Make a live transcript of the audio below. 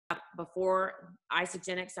before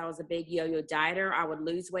Isogenics, I was a big yo-yo dieter. I would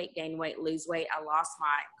lose weight, gain weight, lose weight. I lost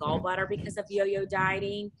my gallbladder because of yo-yo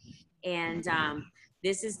dieting. And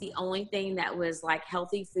this is the only thing that was like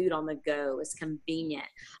healthy food on the go. It's convenient.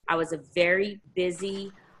 I was a very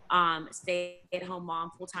busy stay-at-home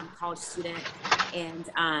mom, full-time college student,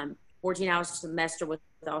 and 14 hours a semester with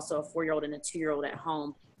also a 4-year-old and a 2-year-old at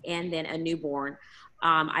home, and then a newborn.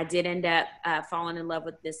 I did end up falling in love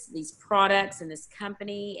with these products and this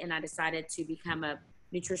company, and I decided to become a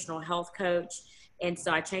nutritional health coach. And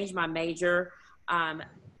so I changed my major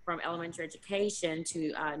from elementary education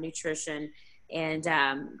to nutrition, and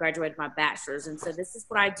graduated my bachelor's. And so this is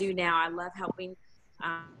what I do now. I love helping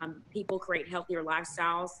people create healthier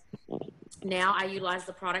lifestyles. Now I utilize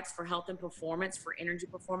the products for health and performance, for energy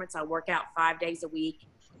performance. I work out 5 days a week.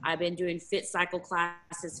 I've been doing fit cycle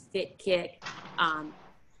classes, fit kick,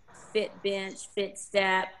 fit bench, fit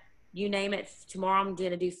step, you name it. Tomorrow I'm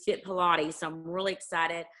going to do fit Pilates. So I'm really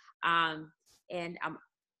excited. And I'm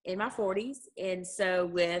in my 40s. And so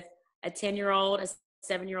with a 10-year-old, a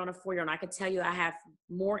 7-year-old, and a 4-year-old, I can tell you I have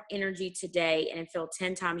more energy today and feel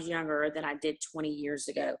 10 times younger than I did 20 years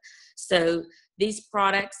ago. So these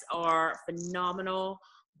products are phenomenal.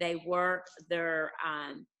 They work. They're,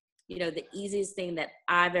 the easiest thing that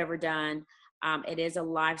I've ever done. It is a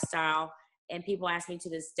lifestyle. And people ask me to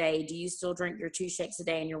this day, do you still drink your 2 shakes a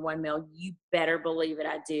day and your 1 meal? You better believe it,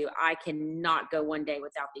 I do. I cannot go one day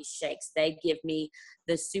without these shakes. They give me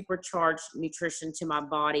the supercharged nutrition to my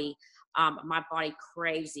body. My body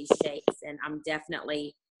craves these shakes, and I'm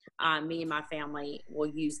definitely, me and my family will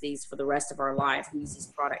use these for the rest of our life. We use these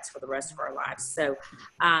products for the rest of our lives. So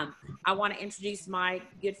I want to introduce my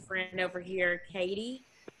good friend over here, Katie.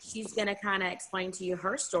 She's going to kind of explain to you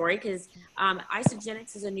her story, because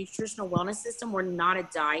Isogenics is a nutritional wellness system. We're not a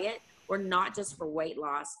diet. We're not just for weight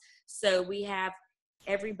loss. So we have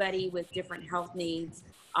everybody with different health needs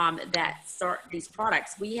that start these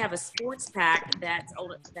products. We have a sports pack that's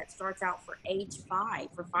old, that starts out for age 5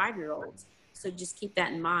 for 5-year-olds. So just keep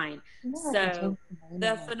that in mind. So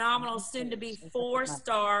the phenomenal soon-to-be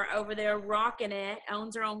 4-star over there rocking it,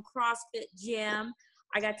 owns her own CrossFit gym.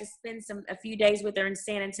 I got to spend a few days with her in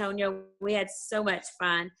San Antonio. We had so much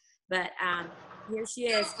fun. But here she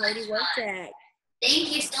is, Katie Wojtek.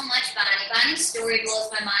 Thank you so much, Bonnie. Bonnie's story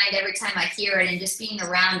blows my mind every time I hear it, and just being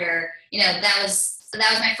around her, that was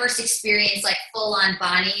my first experience, like full on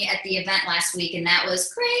Bonnie at the event last week, and that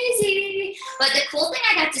was crazy. But the cool thing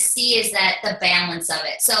I got to see is that the balance of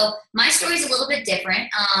it. So my story is a little bit different.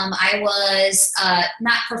 I was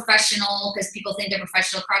not professional, because people think they're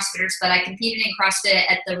professional CrossFitters, but I competed in CrossFit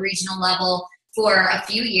at the regional level for a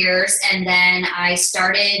few years, and then I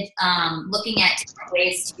started looking at different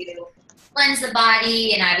ways to cleanse the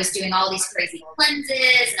body, and I was doing all these crazy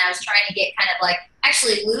cleanses, and I was trying to get kind of like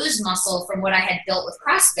actually lose muscle from what I had built with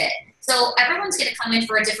CrossFit. So everyone's going to come in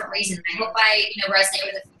for a different reason. I hope I resonate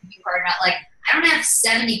with a few part about, like, I don't have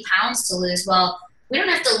 70 pounds to lose. Well, we don't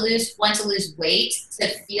have to want to lose weight to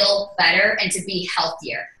feel better and to be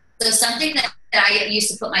healthier. So something that I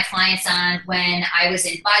used to put my clients on when I was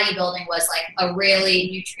in bodybuilding was like a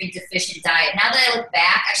really nutrient deficient diet. Now that I look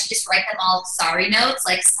back, I should just write them all sorry notes,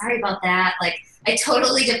 like, sorry about that. Like, I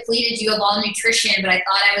totally depleted you of all nutrition, but I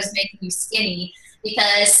thought I was making you skinny,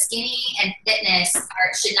 because skinny and fitness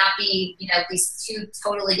should not be, these two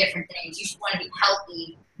totally different things. You should want to be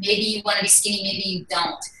healthy. Maybe you want to be skinny, maybe you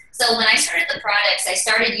don't. So when I started the products, I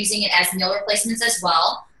started using it as meal replacements as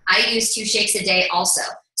well. I use 2 shakes a day also.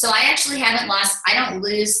 So I actually I don't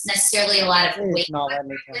lose necessarily a lot of weight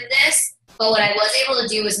with this, but what I was able to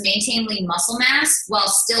do was maintain lean muscle mass while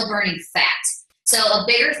still burning fat. So a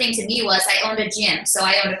bigger thing to me was I owned a gym. So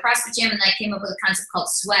I owned a CrossFit gym, and I came up with a concept called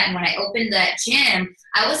Sweat. And when I opened that gym,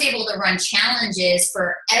 I was able to run challenges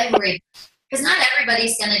for everybody, because not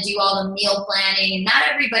everybody's going to do all the meal planning. Not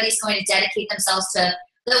everybody's going to dedicate themselves to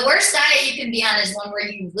the worst diet you can be on is one where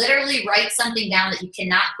you literally write something down that you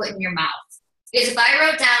cannot put in your mouth. Because if I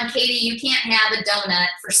wrote down, Katie, you can't have a donut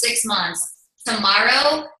for 6 months,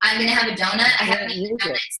 tomorrow I'm going to have a donut. I haven't eaten a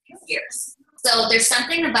donut in 6 years. So there's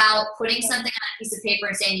something about putting something on a piece of paper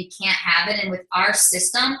and saying you can't have it. And with our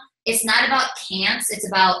system, it's not about can'ts. It's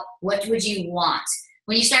about what would you want.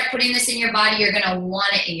 When you start putting this in your body, you're going to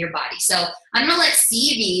want it in your body. So I'm going to let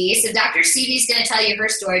Sivi, so Dr. Sivi is going to tell you her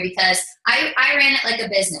story, because I ran it like a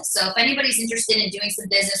business. So if anybody's interested in doing some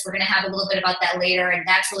business, we're going to have a little bit about that later. And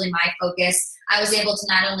that's really my focus. I was able to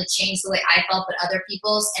not only change the way I felt, but other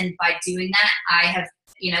people's. And by doing that, I have,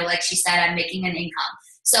 like she said, I'm making an income.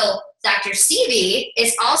 So Dr. Sivi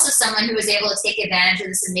is also someone who was able to take advantage of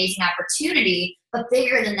this amazing opportunity, but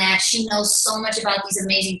bigger than that, she knows so much about these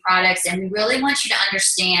amazing products, and we really want you to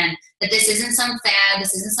understand that this isn't some fad,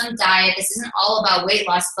 this isn't some diet, this isn't all about weight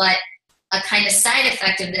loss, but a kind of side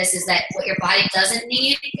effect of this is that what your body doesn't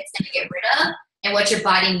need, it's going to get rid of, and what your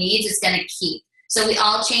body needs, it's going to keep. So we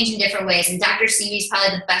all change in different ways, and Dr. Sivi is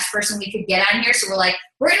probably the best person we could get on here. So we're like,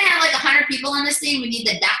 we're going to have like 100 people on this thing. We need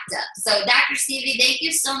the doctor. So Dr. Sivi, thank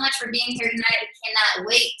you so much for being here tonight. We cannot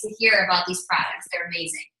wait to hear about these products. They're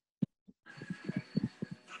amazing.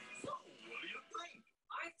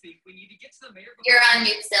 You're on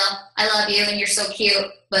mute still. I love you, and you're so cute,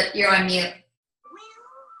 but you're on mute.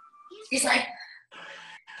 He's like,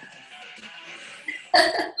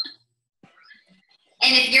 and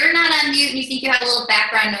if you're not on mute and you think you have a little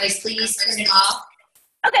background noise, please turn it off.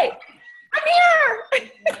 Okay, I'm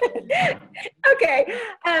here. Okay,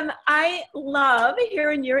 I love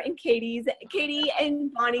hearing your and Katie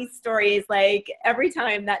and Bonnie's stories. Like every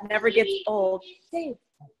time, that never gets old. Dave,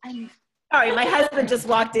 I'm sorry, my husband just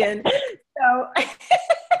walked in. So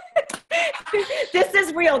this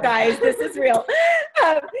is real, guys. This is real.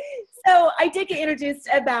 So I did get introduced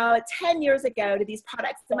about 10 years ago to these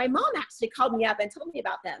products. And my mom actually called me up and told me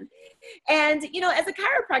about them. And, you know, as a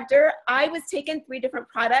chiropractor, I was taking 3 different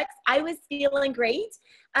products. I was feeling great.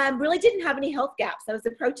 Really didn't have any health gaps. I was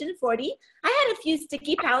approaching 40. I had a few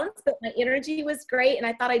sticky pounds, but my energy was great. And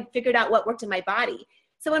I thought I'd figured out what worked in my body.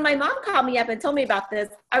 So when my mom called me up and told me about this,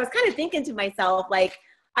 I was kind of thinking to myself, like,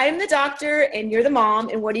 I'm the doctor and you're the mom,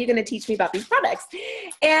 and what are you going to teach me about these products?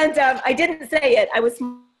 And I didn't say it. I was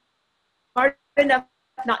smart enough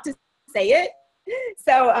not to say it.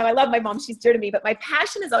 So I love my mom. She's dear to me, but my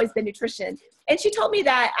passion has always been nutrition. And she told me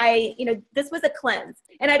that this was a cleanse,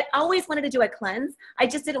 and I'd always wanted to do a cleanse. I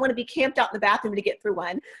just didn't want to be camped out in the bathroom to get through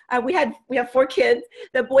one. We have 4 kids.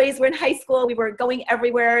 The boys were in high school. We were going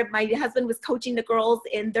everywhere. My husband was coaching the girls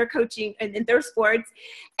in their coaching and in their sports.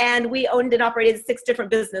 And we owned and operated 6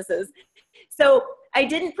 different businesses. So I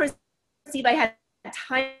didn't perceive I had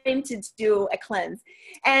time to do a cleanse.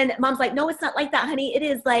 And mom's like, no, it's not like that, honey. It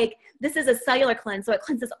is like, this is a cellular cleanse. So it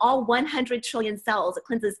cleanses all 100 trillion cells. It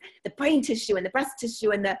cleanses the brain tissue and the breast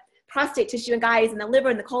tissue and the prostate tissue and guys and the liver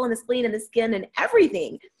and the colon, the spleen and the skin and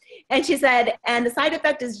everything. And she said, and the side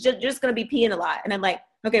effect is just going to be peeing a lot. And I'm like,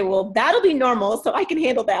 okay, well, that'll be normal. So I can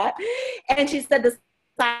handle that. And she said, the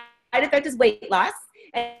side effect is weight loss.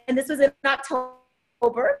 And this was in October.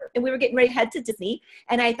 And we were getting ready to head to Disney.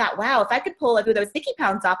 And I thought, wow, if I could pull a few of those sticky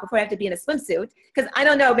pounds off before I have to be in a swimsuit, because I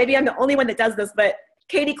don't know, maybe I'm the only one that does this, but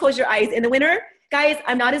Katie, close your eyes. In the winter, guys,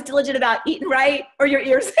 I'm not as diligent about eating right, or your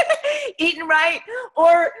ears, eating right,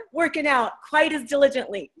 or working out quite as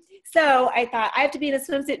diligently. So I thought, I have to be in a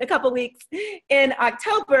swimsuit in a couple weeks in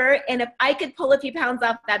October. And if I could pull a few pounds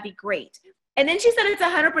off, that'd be great. And then she said it's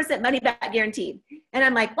 100% money back guaranteed. And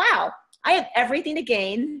I'm like, wow, I have everything to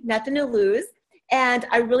gain, nothing to lose. And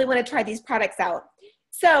I really want to try these products out.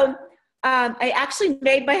 So I actually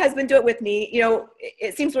made my husband do it with me. You know,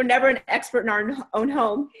 it seems we're never an expert in our own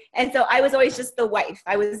home. And so I was always just the wife.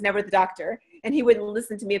 I was never the doctor. And he wouldn't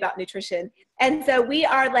listen to me about nutrition. And so we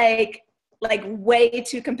are like way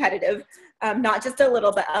too competitive, not just a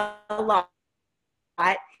little, but a lot.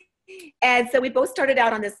 And so we both started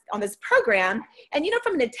out on this program. And, you know,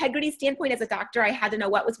 from an integrity standpoint as a doctor, I had to know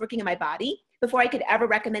what was working in my body before I could ever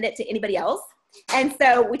recommend it to anybody else. And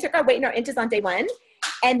so we took our weight and our inches on day 1.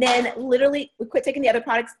 And then literally we quit taking the other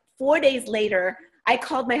products. 4 days later, I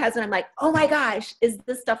called my husband. I'm like, oh my gosh, is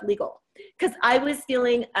this stuff legal? Because I was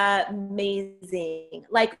feeling amazing,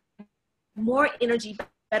 like more energy,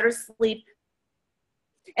 better sleep.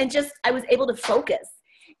 And just, I was able to focus.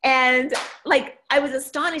 And like, I was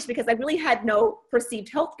astonished because I really had no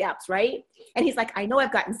perceived health gaps, right? And he's like, I know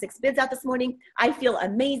I've gotten 6 bids out this morning. I feel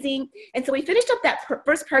amazing. And so we finished up that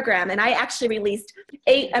first program, and I actually released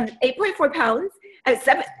 8.4 pounds,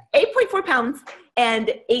 8.4 pounds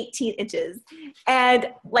and 18 inches.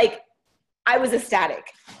 And like, I was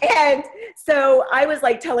ecstatic. And so I was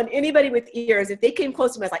like telling anybody with ears, if they came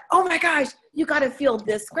close to me, I was like, oh my gosh, you got to feel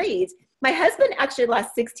this great. My husband actually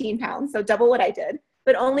lost 16 pounds, so double what I did,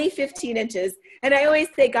 but only 15 inches. And I always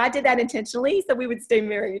say God did that intentionally so we would stay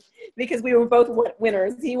married, because we were both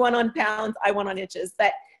winners. He won on pounds, I won on inches.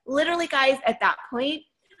 But literally, guys, at that point,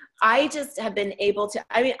 I just have been able to,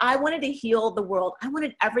 I wanted to heal the world. I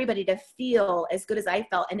wanted everybody to feel as good as I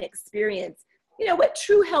felt and experience, you know, what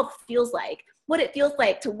true health feels like, what it feels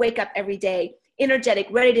like to wake up every day, energetic,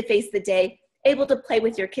 ready to face the day, able to play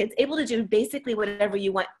with your kids, able to do basically whatever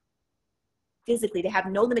you want physically, to have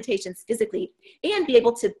no limitations physically, and be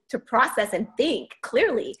able to process and think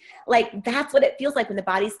clearly. Like, that's what it feels like when the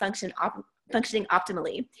body's functioning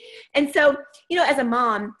optimally. And so, you know, as a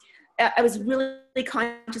mom, I was really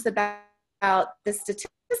conscious about the statistics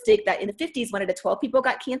statistic that in the 50s, 1 out of 12 people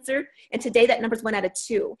got cancer. And today that number's 1 out of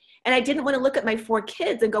 2. And I didn't want to look at my 4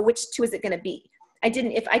 kids and go, which 2 is it going to be? I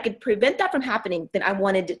didn't, if I could prevent that from happening, then I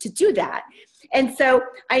wanted to do that. And so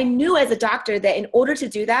I knew as a doctor that in order to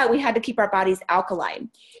do that, we had to keep our bodies alkaline.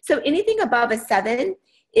 So anything above a 7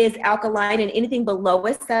 is alkaline, and anything below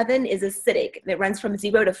a 7 is acidic. It runs from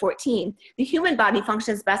 0 to 14. The human body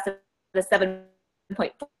functions best at a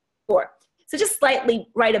 7.4. So just slightly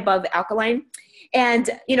right above alkaline. And,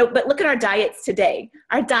 but look at our diets today.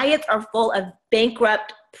 Our diets are full of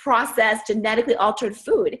bankrupt, processed, genetically altered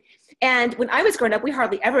food. And when I was growing up, we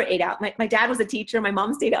hardly ever ate out. My dad was a teacher. My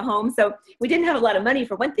mom stayed at home. So we didn't have a lot of money,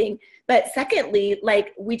 for one thing. But secondly,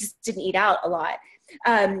 we just didn't eat out a lot.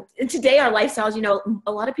 And today our lifestyles,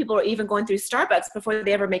 a lot of people are even going through Starbucks before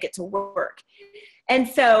they ever make it to work. And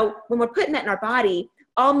so when we're putting that in our body,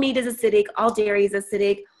 all meat is acidic, all dairy is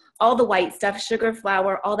acidic, all the white stuff, sugar,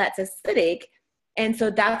 flour, all that's acidic. And so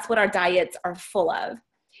that's what our diets are full of.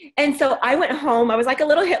 And so I went home, I was like a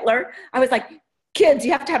little Hitler. I was like, kids,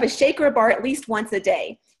 you have to have a shake or a bar at least once a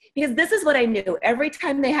day. Because this is what I knew. Every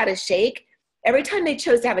time they had a shake, every time they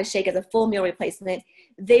chose to have a shake as a full meal replacement,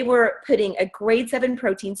 they were putting a grade 7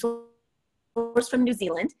 protein source from New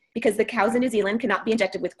Zealand, because the cows in New Zealand cannot be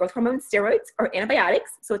injected with growth hormone, steroids, or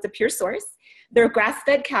antibiotics. So it's a pure source. They're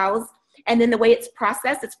grass-fed cows. And then the way it's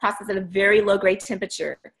processed at a very low grade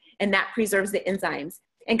temperature. And that preserves the enzymes.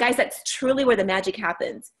 And guys, that's truly where the magic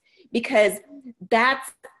happens, because that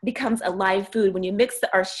becomes a live food. When you mix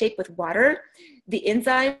our shake with water, the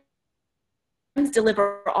enzymes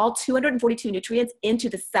deliver all 242 nutrients into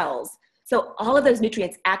the cells. So all of those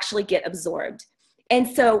nutrients actually get absorbed. And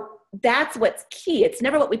so that's what's key. It's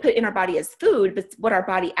never what we put in our body as food, but what our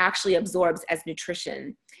body actually absorbs as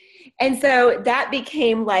nutrition. And so that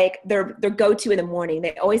became like their go-to in the morning.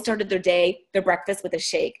 They always started their day, their breakfast, with a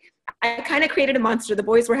shake. I kind of created a monster. The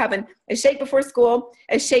boys were having a shake before school,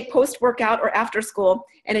 a shake post-workout or after school,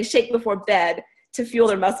 and a shake before bed to fuel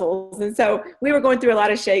their muscles. And so we were going through a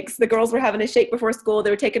lot of shakes. The girls were having a shake before school.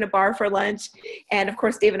 They were taking a bar for lunch. And of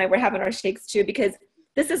course, Dave and I were having our shakes too, because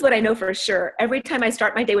this is what I know for sure. Every time I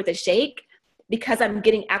start my day with a shake, because I'm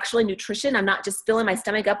getting actually nutrition, I'm not just filling my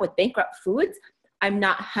stomach up with bankrupt foods, I'm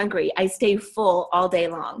not hungry. I stay full all day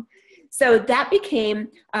long. So that became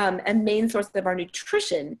a main source of our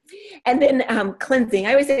nutrition. And then cleansing.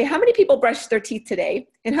 I always say, how many people brush their teeth today?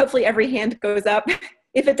 And hopefully every hand goes up.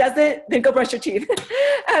 If it doesn't, then go brush your teeth.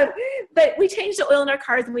 But we changed the oil in our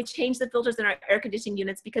cars, and we changed the filters in our air conditioning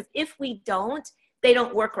units, because if we don't, they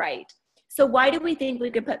don't work right. So why do we think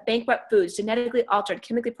we can put bankrupt foods, genetically altered,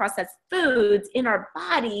 chemically processed foods in our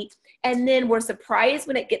body, and then we're surprised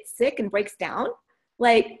when it gets sick and breaks down?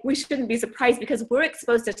 Like, we shouldn't be surprised, because we're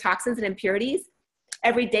exposed to toxins and impurities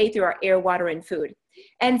every day through our air, water, and food.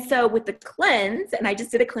 And so with the cleanse, and I just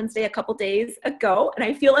did a cleanse day a couple days ago, and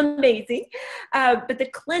I feel amazing. But the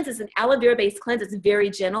cleanse is an aloe vera-based cleanse. It's very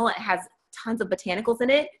gentle. It has tons of botanicals in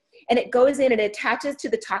it. And it goes in and attaches to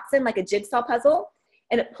the toxin like a jigsaw puzzle,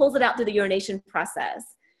 and it pulls it out through the urination process.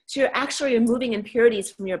 So you're actually removing impurities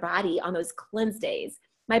from your body on those cleanse days.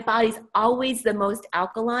 My body's always the most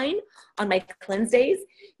alkaline on my cleanse days,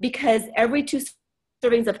 because every 2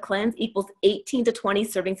 servings of cleanse equals 18 to 20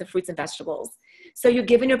 servings of fruits and vegetables. So you're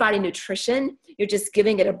giving your body nutrition. You're just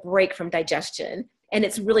giving it a break from digestion. And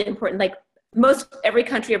it's really important. Like, most every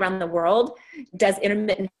country around the world does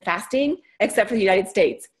intermittent fasting, except for the United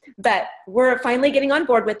States. But we're finally getting on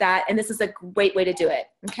board with that. And this is a great way to do it.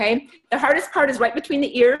 Okay. The hardest part is right between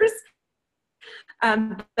the ears.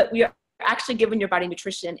 But we are actually giving your body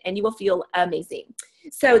nutrition, and you will feel amazing.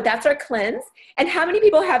 So that's our cleanse. And how many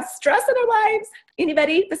people have stress in their lives?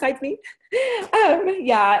 Anybody besides me?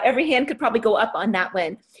 Yeah, every hand could probably go up on that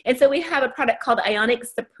one. And so we have a product called Ionic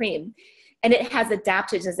Supreme, and it has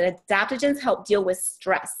adaptogens, and adaptogens help deal with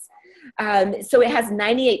stress. So it has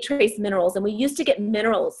 98 trace minerals, and we used to get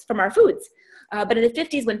minerals from our foods. But in the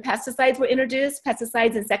 50s, when pesticides were introduced,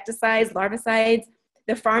 pesticides, insecticides, larvicides,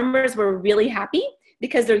 the farmers were really happy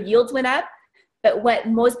because their yields went up. But what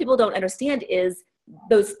most people don't understand is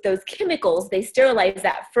those chemicals, they sterilize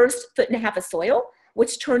that first 1.5 feet of soil,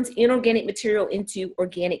 which turns inorganic material into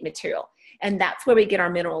organic material. And that's where we get our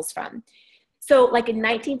minerals from. So like in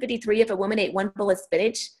 1953, if a woman ate 1 bowl of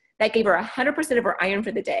spinach, that gave her 100% of her iron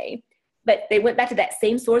for the day. But they went back to that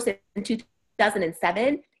same source in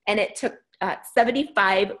 2007, and it took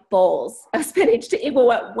 75 bowls of spinach to equal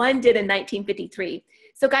what one did in 1953.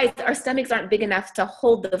 So guys, our stomachs aren't big enough to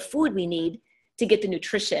hold the food we need to get the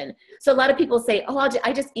nutrition. So a lot of people say, oh,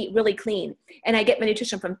 I just eat really clean and I get my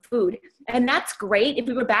nutrition from food. And that's great. If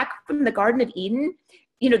we were back from the Garden of Eden,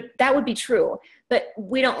 that would be true, but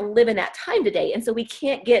we don't live in that time today. And so we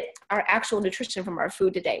can't get our actual nutrition from our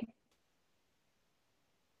food today.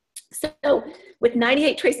 So with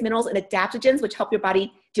 98 trace minerals and adaptogens, which help your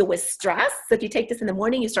body deal with stress. So if you take this in the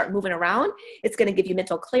morning, you start moving around, it's going to give you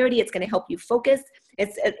mental clarity. It's going to help you focus.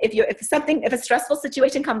 If a stressful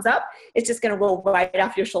situation comes up, it's just going to roll right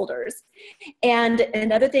off your shoulders. And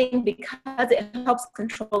another thing, because it helps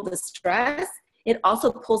control the stress, it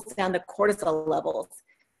also pulls down the cortisol levels.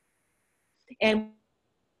 And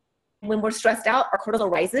when we're stressed out, our cortisol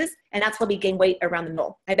rises, and that's why we gain weight around the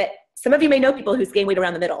middle. I bet some of you may know people who's gained weight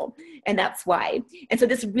around the middle, and that's why. And so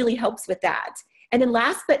this really helps with that. And then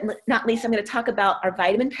last but not least, I'm going to talk about our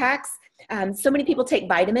vitamin packs. So many people take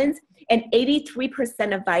vitamins, and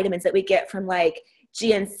 83% of vitamins that we get from like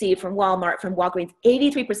GNC, from Walmart, from Walgreens,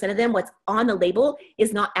 83% of them, what's on the label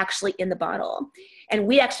is not actually in the bottle. And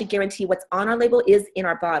we actually guarantee what's on our label is in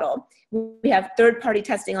our bottle. We have third-party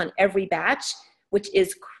testing on every batch, which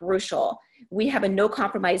is crucial. We have a no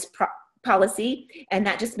compromise policy, and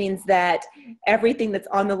that just means that everything that's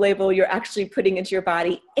on the label you're actually putting into your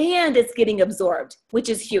body, and it's getting absorbed, which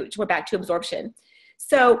is huge. We're back to absorption.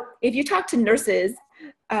 So if you talk to nurses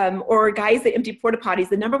or guys that empty porta potties,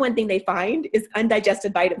 the number one thing they find is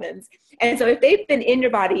undigested vitamins. And so if they've been in your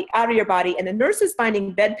body, out of your body, and the nurse is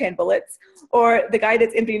finding bedpan bullets, or the guy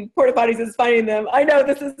that's emptying porta potties is finding them, I know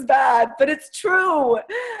this is bad, but it's true.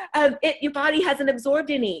 Your body hasn't absorbed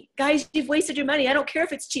any. Guys, you've wasted your money. I don't care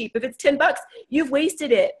if it's cheap. If it's $10, you've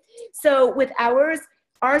wasted it. So with ours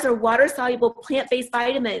are water-soluble plant-based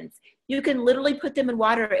vitamins. You can literally put them in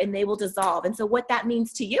water and they will dissolve. And so what that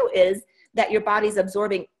means to you is that your body's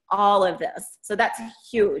absorbing all of this. So that's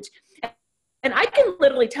huge. And I can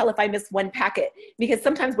literally tell if I miss one packet, because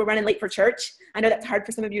sometimes we're running late for church. I know that's hard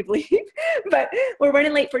for some of you to believe, but we're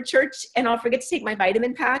running late for church and I'll forget to take my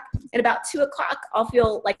vitamin pack. And about 2 o'clock, I'll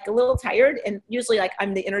feel like a little tired. And usually like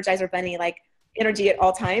I'm the Energizer Bunny, like energy at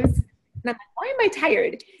all times. And I'm like, why am I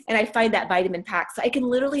tired? And I find that vitamin pack. So I can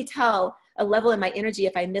literally tell a level in my energy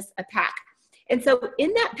if I miss a pack. And so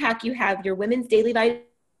in that pack, you have your women's daily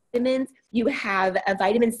vitamins, you have a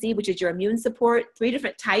vitamin C, which is your immune support, 3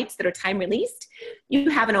 different types that are time released. You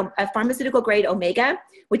have a pharmaceutical grade omega,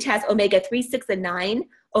 which has omega 3, 6, and 9,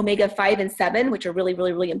 omega 5 and 7, which are really,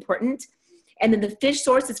 really, really important. And then the fish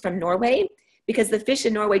source is from Norway, because the fish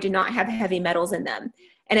in Norway do not have heavy metals in them.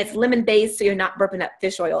 And it's lemon based, so you're not burping up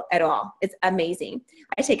fish oil at all. It's amazing.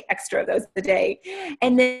 I take extra of those a day.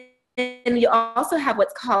 And then you also have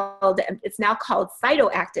it's now called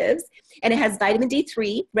phytoactives, and it has vitamin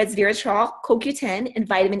D3, resveratrol, CoQ10, and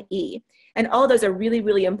vitamin E. And all of those are really,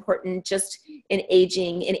 really important just in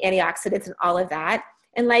aging, in antioxidants and all of that.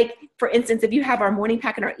 And like, for instance, if you have our morning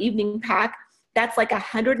pack and our evening pack, that's like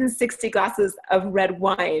 160 glasses of red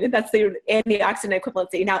wine. That's the antioxidant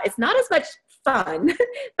equivalency. Now, it's not as much fun,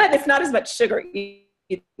 but it's not as much sugar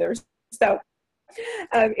either. So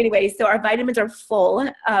anyway, so our vitamins are full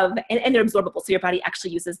of, and they're absorbable, so your body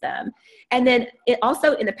actually uses them. And then it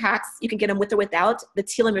also, in the packs, you can get them with or without the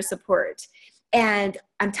telomere support. And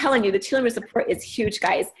I'm telling you, the telomere support is huge,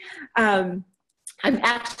 guys. I've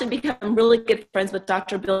actually become really good friends with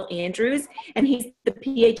Dr. Bill Andrews, and he's the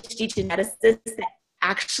PhD geneticist that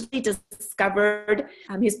actually discovered,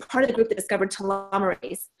 he's part of the group that discovered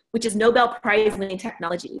telomerase, which is Nobel Prize winning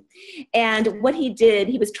technology. And what he did,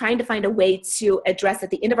 he was trying to find a way to address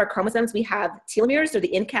at the end of our chromosomes, we have telomeres, or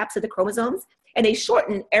the end caps of the chromosomes, and they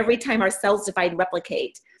shorten every time our cells divide and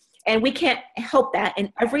replicate. And we can't help that.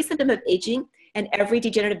 And every symptom of aging and every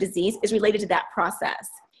degenerative disease is related to that process.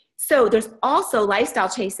 So there's also lifestyle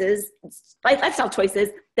choices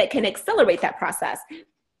that can accelerate that process.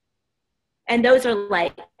 And those are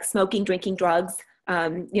like smoking, drinking, drugs,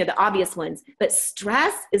 the obvious ones. But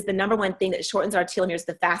stress is the number one thing that shortens our telomeres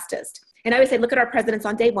the fastest. And I would say, look at our presidents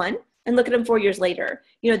on day one and look at them 4 years later.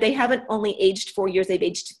 They haven't only aged 4 years, they've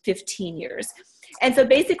aged 15 years. And so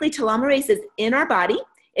basically telomerase is in our body,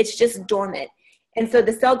 it's just dormant. And so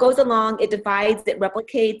the cell goes along, it divides, it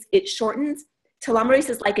replicates, it shortens. Telomerase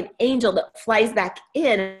is like an angel that flies back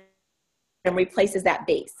in and replaces that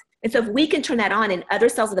base. And so if we can turn that on in other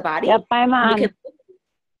cells of the body, we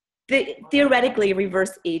can theoretically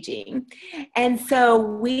reverse aging. And so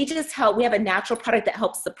we have a natural product that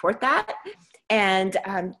helps support that. And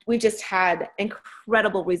we just had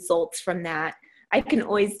incredible results from that. I can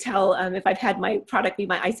always tell if I've had my product be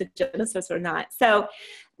my isogenesis or not. So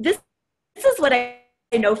this is what I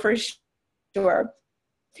know for sure.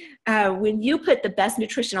 When you put the best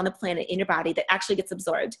nutrition on the planet in your body that actually gets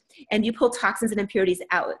absorbed, and you pull toxins and impurities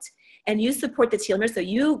out, and you support the telomere, so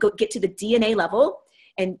you get to the DNA level,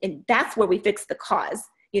 and that's where we fix the cause.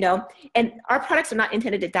 you know, and our products are not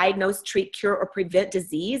intended to diagnose, treat, cure, or prevent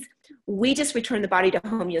disease. We just return the body to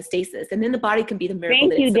homeostasis, and then the body can be the miracle.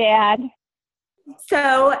 Thank you, Dad.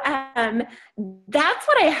 So that's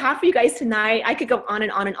what I have for you guys tonight. I could go on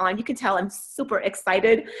and on and on. You can tell I'm super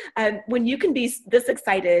excited. When you can be this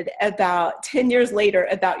excited about 10 years later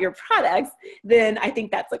about your products, then I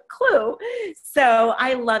think that's a clue. So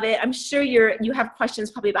I love it. I'm sure you have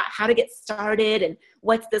questions probably about how to get started and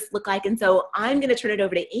what's this look like. And so I'm going to turn it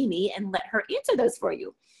over to Amy and let her answer those for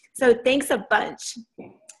you. So thanks a bunch.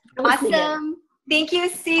 Awesome. Thank you,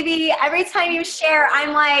 Sivi. Every time you share,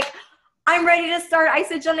 I'm like, I'm ready to start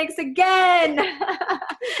Isagenix again.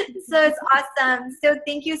 So it's awesome. So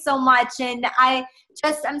thank you so much. And I'm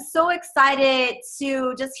so excited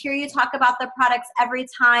to just hear you talk about the products every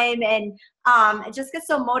time, and I just get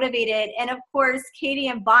so motivated. And of course, Katie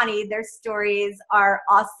and Bonnie, their stories are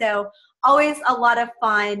also always a lot of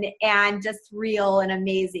fun and just real and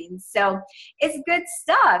amazing. So it's good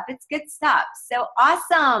stuff. It's good stuff. So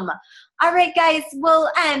awesome. All right, guys.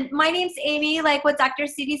 Well, my name's Amy. Like what Dr.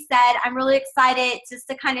 Sivi said, I'm really excited just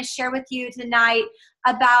to kind of share with you tonight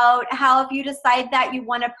about how if you decide that you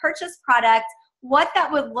want to purchase product, what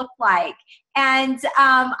that would look like. And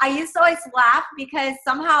I used to always laugh because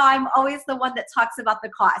somehow I'm always the one that talks about the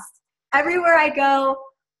cost. Everywhere I go,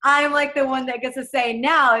 I'm like the one that gets to say,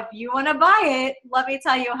 now, if you want to buy it, let me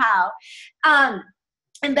tell you how.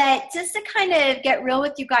 But just to kind of get real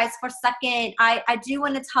with you guys for a second, I do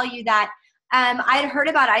want to tell you that I had heard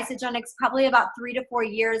about Isagenix probably about 3 to 4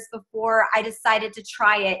 years before I decided to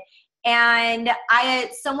try it. And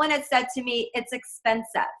someone had said to me, it's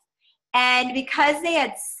expensive. And because they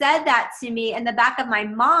had said that to me in the back of my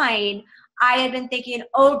mind, I had been thinking,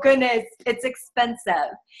 oh goodness, it's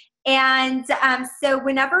expensive. And so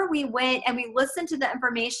whenever we went and we listened to the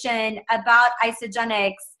information about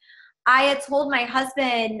Isagenix, I had told my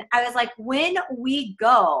husband, I was like, when we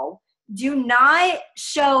go, do not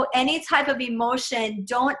show any type of emotion.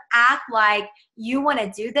 Don't act like you want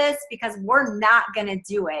to do this, because we're not going to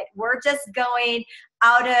do it. We're just going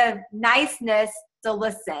out of niceness to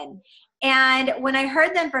listen. And when I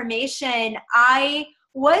heard the information, I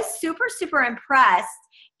was super, super impressed.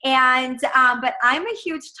 And, but I'm a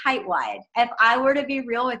huge tightwad. If I were to be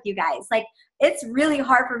real with you guys, like, it's really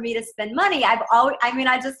hard for me to spend money. I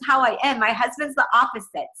just how I am. My husband's the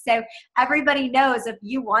opposite. So everybody knows if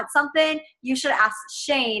you want something, you should ask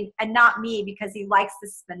Shane and not me, because he likes to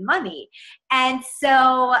spend money. And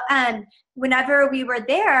so, whenever we were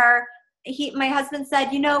there, my husband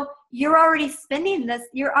said, you're already spending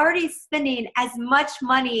as much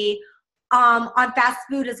money on fast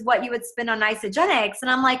food as what you would spend on Isagenix.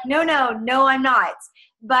 And I'm like, no, I'm not.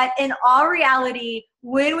 But in all reality,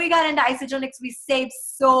 when we got into Isagenix, we saved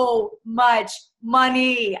so much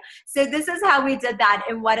money. So this is how we did that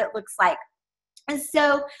and what it looks like. And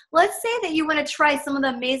so let's say that you want to try some of the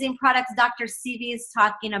amazing products Dr. Sivi is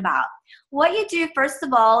talking about. What you do, first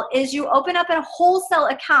of all, is you open up a wholesale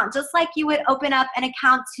account, just like you would open up an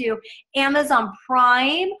account to Amazon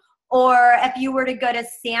Prime, or if you were to go to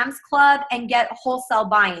Sam's Club and get wholesale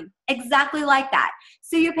buying, exactly like that.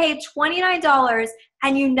 So you pay $29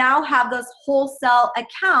 and you now have this wholesale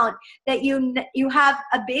account that you have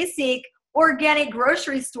a basic organic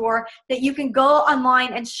grocery store that you can go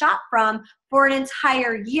online and shop from for an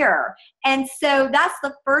entire year. And so that's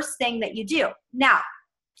the first thing that you do. Now,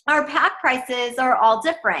 our pack prices are all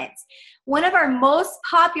different. One of our most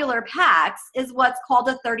popular packs is what's called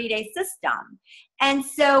a 30-day system. And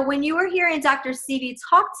so when you were hearing Dr. Sivi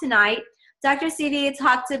talk tonight, Dr. Sivi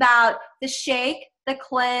talked about the shake, the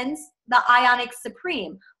cleanse, the Ionic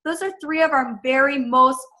Supreme. Those are 3 of our very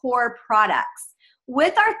most core products.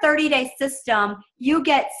 With our 30-day system, you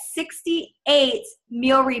get 68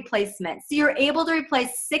 meal replacements. So you're able to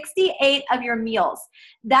replace 68 of your meals.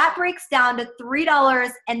 That breaks down to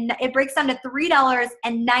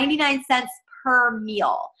 $3.99 per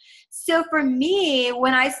meal. So for me,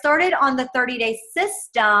 when I started on the 30-day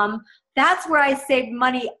system, that's where I saved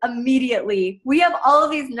money immediately. We have all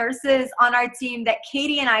of these nurses on our team that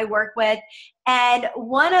Katie and I work with, and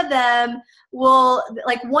one of them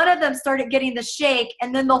started getting the shake,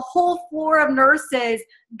 and then the whole floor of nurses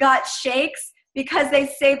got shakes because they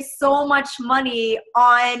saved so much money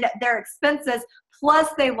on their expenses, plus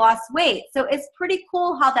they lost weight. So it's pretty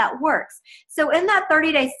cool how that works. So in that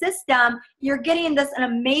 30-day system, you're getting an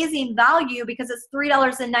amazing value because it's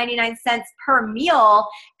 $3.99 per meal.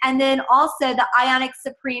 And then also the Ionic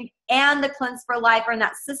Supreme and the Cleanse for Life are in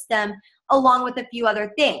that system, along with a few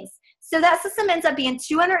other things. So that system ends up being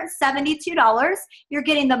 $272. You're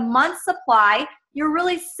getting the month's supply. You're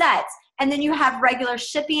really set. And then you have regular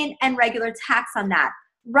shipping and regular tax on that.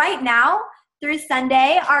 Right now, through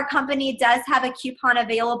Sunday, our company does have a coupon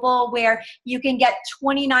available where you can get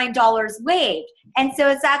 $29 waived. And so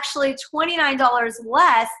it's actually $29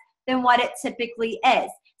 less than what it typically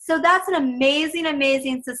is. So that's an amazing,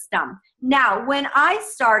 amazing system. Now, when I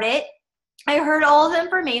started, I heard all the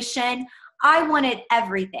information. I wanted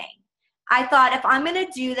everything. I thought, if I'm going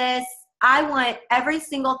to do this, I want every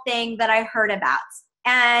single thing that I heard about.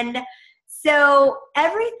 And so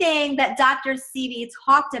everything that Dr. Sivi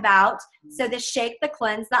talked about, so the shake, the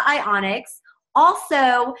cleanse, the ionics,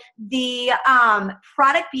 also the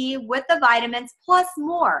product B with the vitamins, plus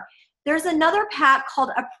more. There's another pack called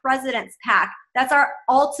a President's Pack. That's our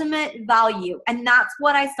ultimate value. And that's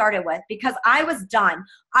what I started with because I was done.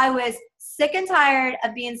 I was sick and tired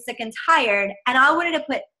of being sick and tired, and I wanted to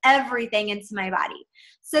put everything into my body.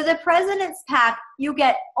 So the President's Pack, you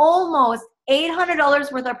get almost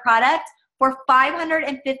 $800 worth of product for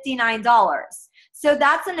 $559. So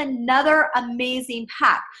that's another amazing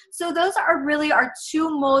pack. So those are really our two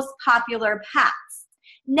most popular packs.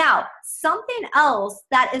 Now, something else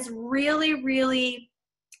that is really, really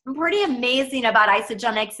pretty amazing about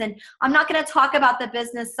Isagenix, and I'm not going to talk about the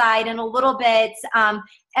business side in a little bit.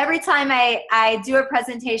 Every time I do a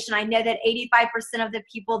presentation, I know that 85% of the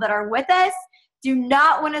people that are with us do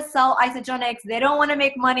not want to sell Isagenix. They don't want to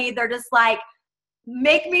make money. They're just like,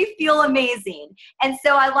 make me feel amazing. And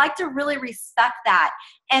so I like to really respect that.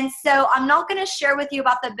 And so I'm not going to share with you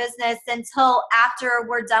about the business until after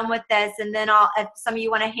we're done with this. And then if some of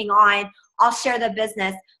you want to hang on, I'll share the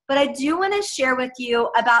business. But I do want to share with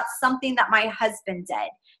you about something that my husband did.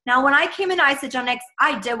 Now, when I came into Isagenix,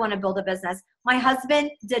 I did want to build a business. My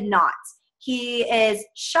husband did not. He is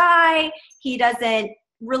shy. He doesn't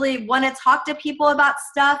really want to talk to people about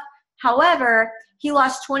stuff. However, he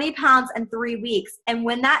lost 20 pounds in 3 weeks. And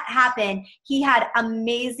when that happened, he had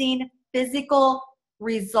amazing physical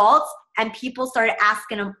results, and people started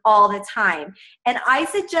asking him all the time. And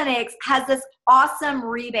Isagenix has this awesome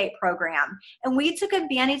rebate program, and we took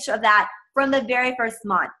advantage of that from the very first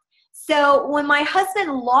month. So when my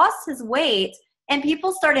husband lost his weight and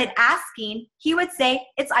people started asking, he would say,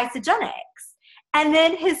 it's Isagenix. And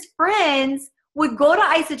then his friends would go to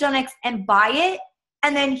Isagenix and buy it,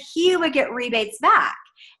 and then he would get rebates back.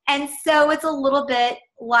 And so it's a little bit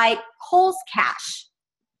like Kohl's Cash.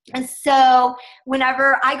 And so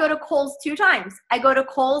whenever I go to Kohl's 2 times, I go to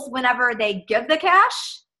Kohl's whenever they give the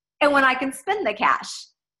cash and when I can spend the cash.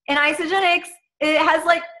 And Isagenix, it has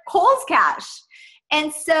like Kohl's Cash.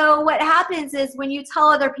 And so what happens is when you tell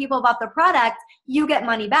other people about the product, you get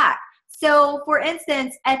money back. So for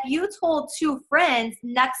instance, if you told 2 friends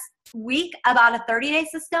next week about a 30-day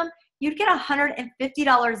system, you'd get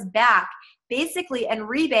 $150 back basically in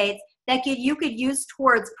rebates that you could use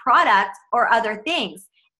towards product or other things.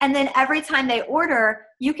 And then every time they order,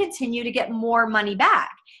 you continue to get more money back.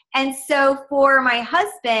 And so for my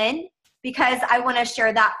husband, because I want to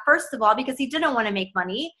share that first of all, because he didn't want to make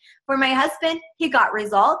money. For my husband, he got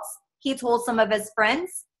results. He told some of his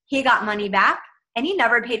friends, he got money back, and he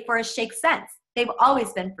never paid for a shake since. They've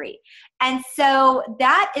always been free. And so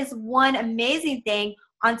that is one amazing thing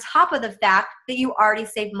on top of the fact that you already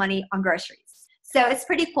save money on groceries. So it's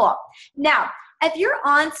pretty cool. Now, if you're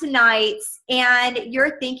on tonight and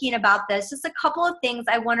you're thinking about this, just a couple of things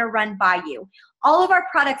I want to run by you. All of our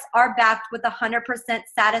products are backed with a 100%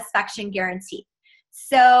 satisfaction guarantee.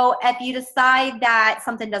 So if you decide that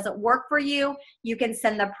something doesn't work for you, you can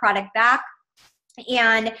send the product back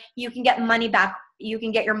and you can get money back. You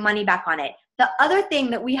can get your money back on it. The other thing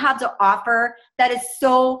that we have to offer that is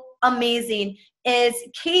so amazing is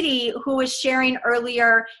Katie, who was sharing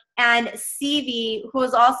earlier, and Sivi, who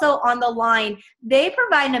is also on the line. They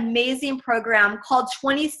provide an amazing program called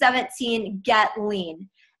 2017 Get Lean.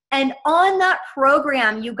 And on that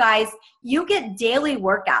program, you guys, you get daily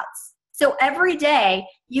workouts. So every day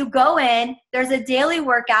you go in, there's a daily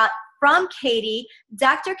workout from Katie.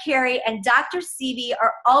 Dr. Carey and Dr. Sivi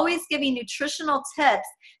are always giving nutritional tips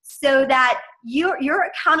so that your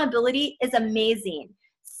accountability is amazing.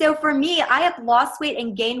 So for me, I have lost weight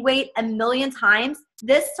and gained weight a million times.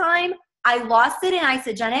 This time, I lost it in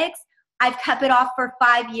Isagenix. I've kept it off for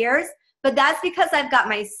 5 years, but that's because I've got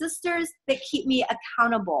my sisters that keep me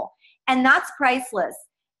accountable, and that's priceless.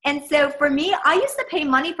 And so for me, I used to pay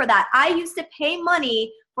money for that. I used to pay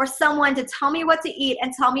money for someone to tell me what to eat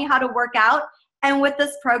and tell me how to work out. And with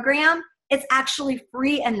this program, it's actually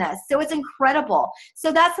free in this. So it's incredible.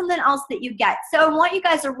 So that's something else that you get. So I want you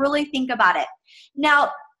guys to really think about it.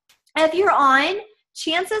 Now, if you're on,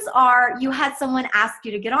 chances are you had someone ask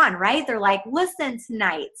you to get on, right? They're like, listen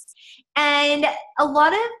tonight. And a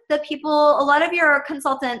lot of your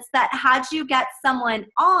consultants that had you get someone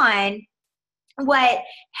on, what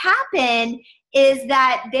happened is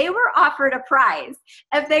that they were offered a prize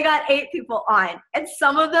if they got 8 people on, and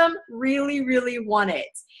some of them really, really won it.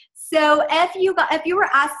 So if you were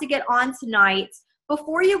asked to get on tonight,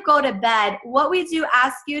 before you go to bed, what we do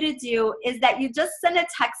ask you to do is that you just send a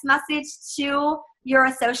text message to your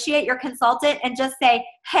associate, your consultant, and just say,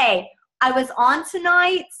 hey, I was on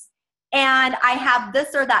tonight and I have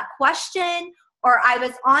this or that question, or I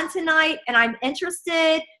was on tonight and I'm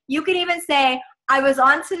interested. You can even say, I was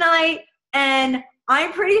on tonight and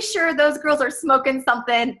I'm pretty sure those girls are smoking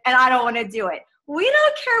something and I don't want to do it. We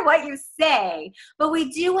don't care what you say, but we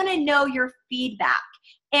do want to know your feedback.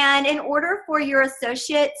 And in order for your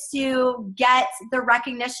associate to get the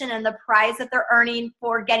recognition and the prize that they're earning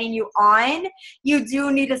for getting you on, you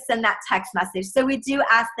do need to send that text message. So we do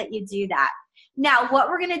ask that you do that. Now, what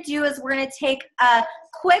we're going to do is we're going to take a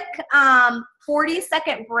quick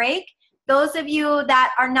 40-second break. Those of you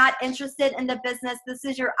that are not interested in the business, this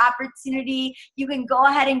is your opportunity. You can go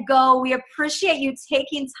ahead and go. We appreciate you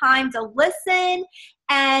taking time to listen.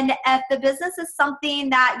 And if the business is something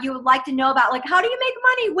that you would like to know about, like, how do you make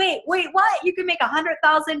money? Wait, what? You can make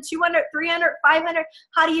 100,000, 200, 300, 500.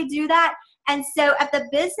 How do you do that? And so if the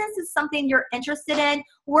business is something you're interested in,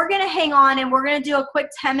 we're going to hang on and we're going to do a quick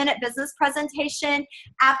 10-minute business presentation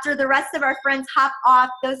after the rest of our friends hop off.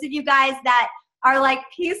 Those of you guys that are like,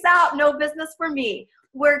 peace out, no business for me,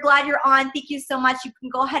 we're glad you're on. Thank you so much. You can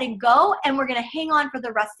go ahead and go, and we're going to hang on for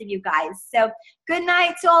the rest of you guys. So good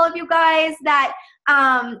night to all of you guys that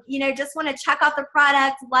just want to check out the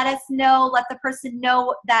product. Let us know. Let the person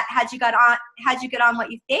know that had you get on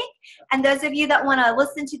what you think. And those of you that want to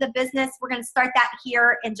listen to the business, we're going to start that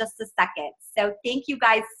here in just a second. So thank you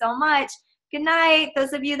guys so much. Good night,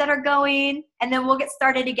 those of you that are going, and then we'll get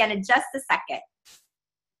started again in just a second.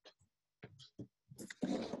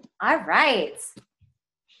 All right.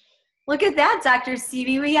 Look at that, Dr.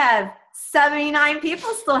 Sivi. We have 79 people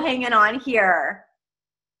still hanging on here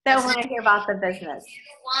that want to hear about the business.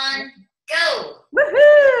 1, go.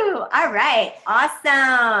 Woohoo! All right.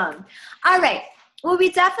 Awesome. All right. Well, we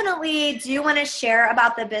definitely do want to share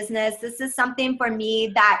about the business. This is something for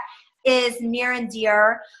me that is near and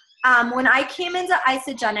dear. When I came into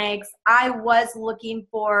Isagenix, I was looking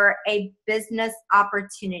for a business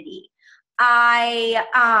opportunity. I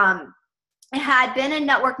had been in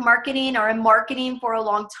network marketing or in marketing for a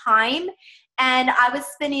long time, and I was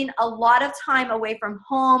spending a lot of time away from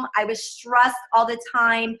home. I was stressed all the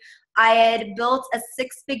time. I had built a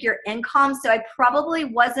 6-figure income, so I probably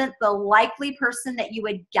wasn't the likely person that you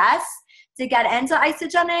would guess to get into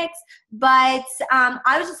Isagenix, but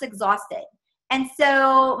I was just exhausted. And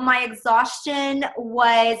so my exhaustion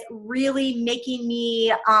was really making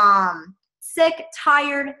me sick,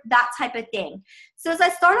 tired, that type of thing. So as I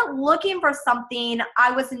started looking for something,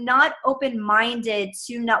 I was not open-minded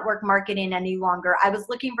to network marketing any longer. I was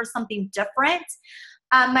looking for something different.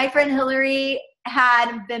 My friend Hillary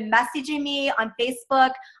had been messaging me on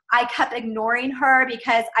Facebook. I kept ignoring her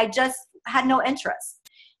because I just had no interest.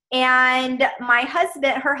 And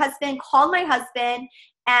her husband called my husband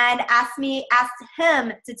and asked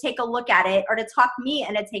him to take a look at it, or to talk me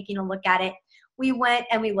into taking a look at it. We went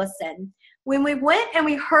and we listened. When we went and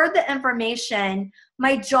we heard the information,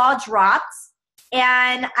 my jaw dropped,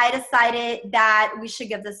 and I decided that we should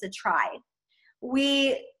give this a try.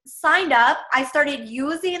 We signed up. I started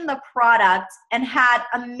using the product and had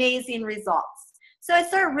amazing results. So I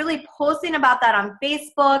started really posting about that on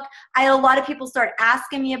Facebook. I had a lot of people start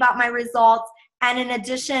asking me about my results. And in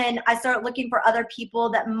addition, I started looking for other people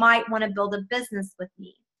that might want to build a business with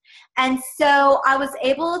me. And so I was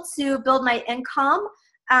able to build my income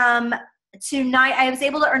I was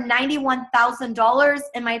able to earn $91,000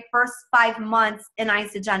 in my first 5 months in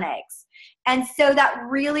Isagenix. And so that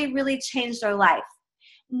really, really changed our life.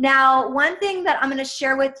 Now, one thing that I'm going to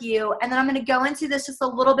share with you, and then I'm going to go into this just a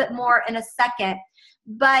little bit more in a second,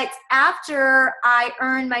 but after I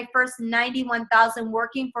earned my first $91,000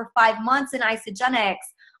 working for 5 months in Isagenix,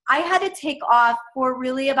 I had to take off for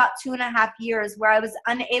really about 2.5 years, where I was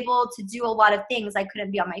unable to do a lot of things. I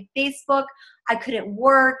couldn't be on my Facebook. I couldn't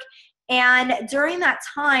work. And during that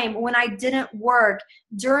time, when I didn't work,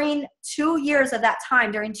 during 2 years of that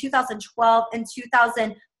time, during 2012 and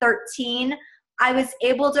 2013, I was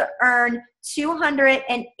able to earn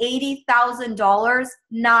 $280,000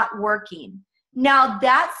 not working. Now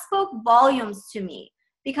that spoke volumes to me,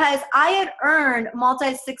 because I had earned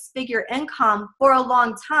multi-6-figure income for a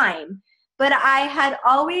long time, But I had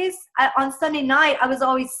always, on Sunday night, I was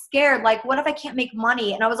always scared, like, what if I can't make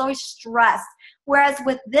money? And I was always stressed. Whereas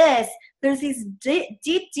with this, there's these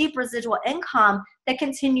deep residual income that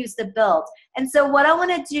continues to build. And so what I want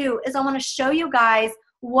to do is I want to show you guys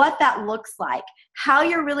what that looks like, how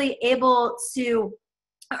you're really able to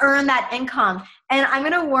earn that income. And I'm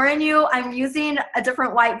going to warn you, I'm using a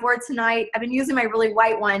different whiteboard tonight. I've been using my really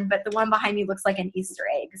white one, but the one behind me looks like an Easter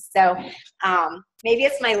egg. So maybe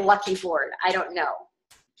it's my lucky board. I don't know.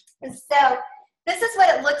 So this is what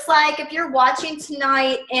it looks like. If you're watching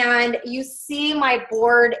tonight and you see my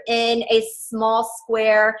board in a small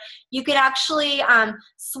square, you could actually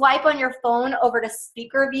swipe on your phone over to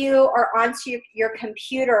speaker view or onto your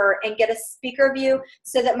computer and get a speaker view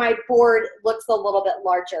so that my board looks a little bit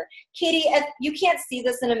larger. Katie, if you can't see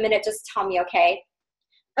this in a minute, just tell me, okay?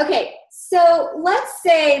 Okay, so let's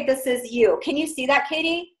say this is you. Can you see that,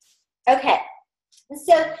 Katie? Okay,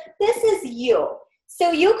 so this is you.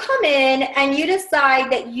 So you come in and you decide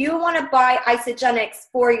that you want to buy Isagenix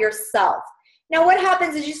for yourself. Now what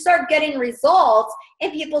happens is you start getting results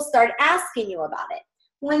and people start asking you about it.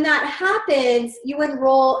 When that happens, you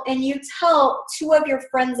enroll and you tell 2 of your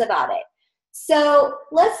friends about it. So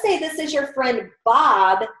let's say this is your friend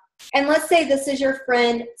Bob, and let's say this is your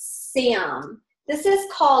friend Sam. This is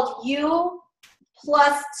called U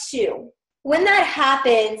plus 2. When that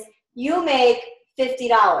happens, you make $50.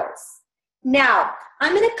 Now,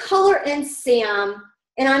 I'm going to color in Sam,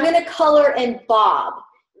 and I'm going to color in Bob.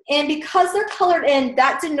 And because they're colored in,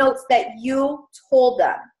 that denotes that you told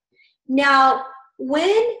them. Now,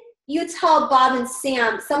 when you tell Bob and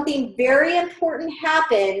Sam, something very important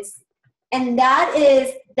happens, and that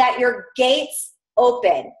is that your gates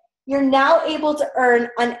open. You're now able to earn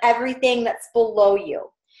on everything that's below you.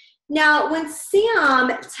 Now, when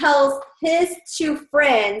Sam tells his 2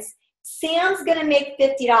 friends, Sam's going to make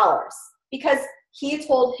 $50 because he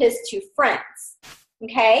told his 2 friends,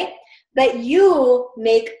 okay? But you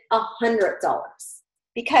make $100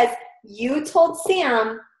 because you told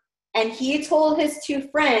Sam and he told his 2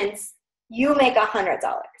 friends, you make $100.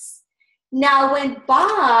 Now, when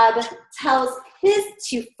Bob tells his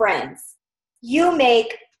 2 friends, you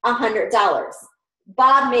make $100.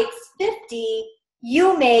 Bob makes 50,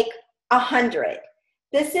 you make 100.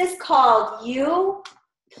 This is called you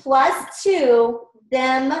plus 2,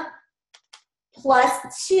 them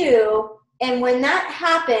plus 2, and when that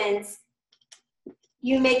happens,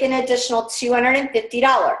 you make an additional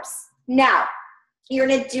 $250. Now, you're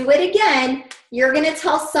going to do it again. You're going to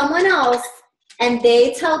tell someone else, and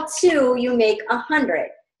they tell 2, you make 100.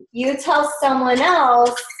 You tell someone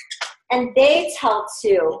else, and they tell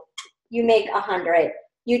 2, you make 100.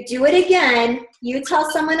 You do it again. You tell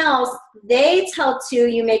someone else, they tell 2,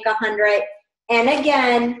 you make 100, and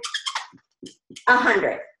again,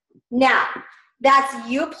 100. Now, that's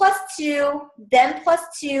you plus 2, them plus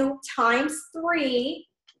 2 times 3.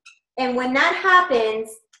 And when that happens,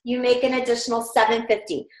 you make an additional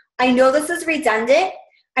 $750. I know this is redundant.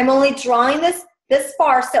 I'm only drawing this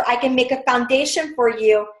far so I can make a foundation for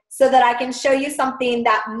you so that I can show you something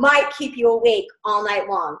that might keep you awake all night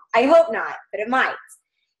long. I hope not, but it might.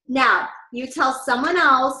 Now, you tell someone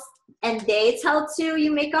else, and they tell 2,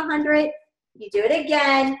 you make 100. You do it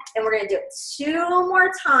again, and we're going to do it 2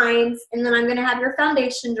 more times, and then I'm going to have your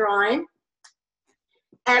foundation drawn.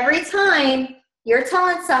 Every time you're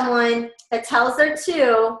telling someone that tells their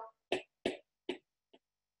 2,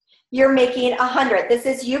 you're making 100. This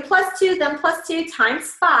is you plus 2, them plus 2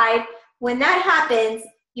 times 5. When that happens,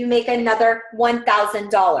 you make another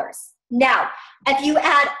 $1,000. Now, if you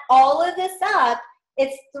add all of this up,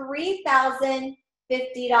 it's $3,050.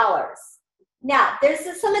 Now, there's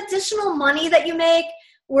some additional money that you make.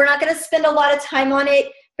 We're not going to spend a lot of time on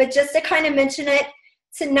it, but just to kind of mention it,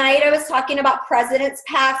 tonight I was talking about President's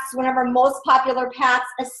Packs, one of our most popular packs.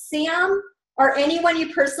 A Sam or anyone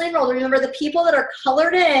you personally enrolled, remember the people that are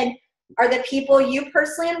colored in are the people you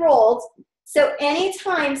personally enrolled. So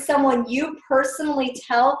anytime someone you personally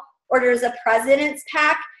tell orders a President's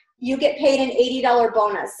Pack, you get paid an $80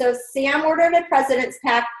 bonus. So if Sam ordered a President's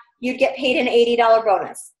Pack, you'd get paid an $80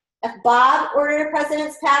 bonus. If Bob ordered a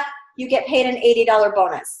President's Pack, you get paid an $80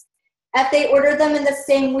 bonus. If they ordered them in the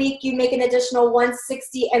same week, you make an additional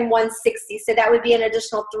 $160 and $160. So that would be an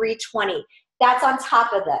additional $320. That's on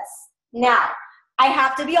top of this. Now, I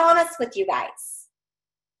have to be honest with you guys.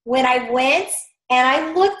 When I went and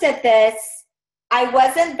I looked at this, I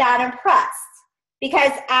wasn't that impressed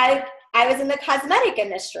because I was in the cosmetic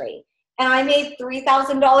industry and I made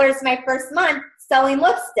 $3,000 my first month selling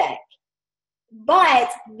lipstick. But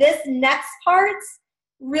this next part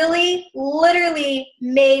really literally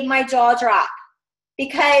made my jaw drop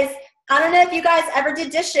because I don't know if you guys ever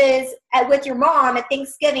did dishes with your mom at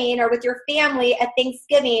Thanksgiving or with your family at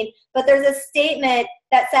Thanksgiving, but there's a statement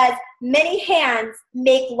that says, many hands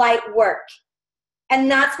make light work.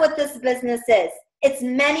 And that's what this business is. It's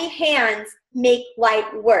many hands make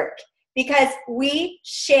light work because we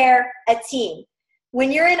share a team.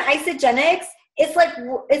 When you're in Isagenix, it's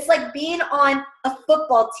like being on a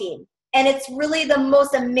football team. And it's really the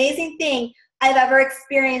most amazing thing I've ever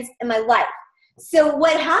experienced in my life. So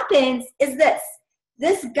what happens is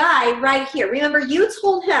this guy right here, remember you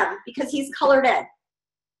told him because he's colored in,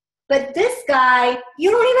 but this guy, you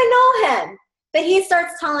don't even know him, but he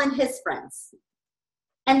starts telling his friends.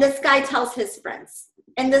 And this guy tells his friends.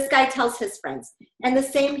 And this guy tells his friends. And the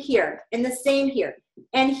same here, and the same here,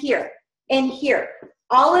 and here, and here.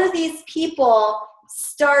 All of these people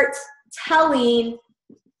start telling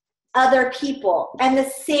other people, and the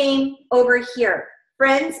same over here.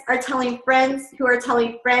 Friends are telling friends who are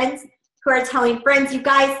telling friends who are telling friends. You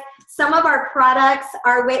guys, some of our products,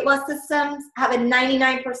 our weight loss systems have a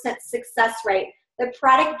 99% success rate. The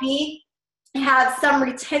product B have some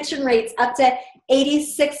retention rates up to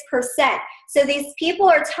 86%. So these people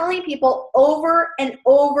are telling people over and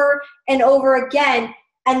over and over again,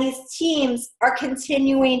 and these teams are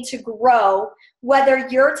continuing to grow, whether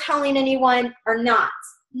you're telling anyone or not.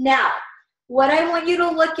 Now, what I want you to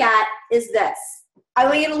look at is this. I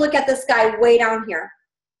want you to look at this guy way down here.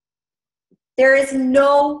 There is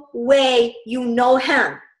no way you know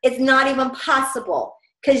him. It's not even possible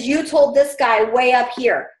because you told this guy way up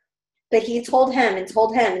here. But he told him and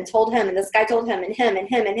told him and told him, and this guy told him and him and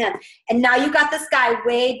him and him. And now you got this guy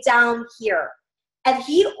way down here. If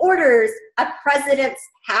he orders a president's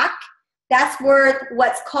pack, that's worth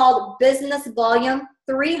what's called business volume,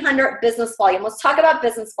 300 business volume. Let's talk about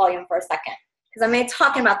business volume for a second because I'm going to be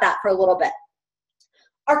talking about that for a little bit.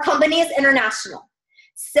 Our company is international.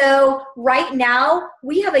 So right now,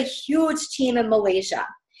 we have a huge team in Malaysia.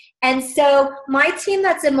 And so my team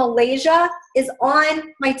that's in Malaysia is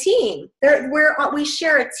on my team. We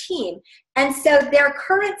share a team. And so their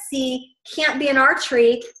currency can't be in our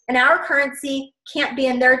tree, and our currency can't be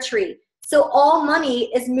in their tree. So all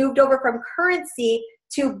money is moved over from currency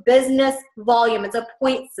to business volume. It's a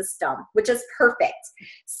point system, which is perfect.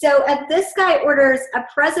 So if this guy orders a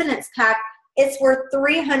president's pack, it's worth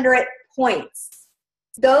 300 points.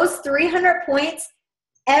 Those 300 points,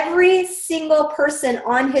 every single person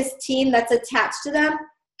on his team that's attached to them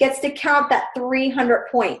gets to count that 300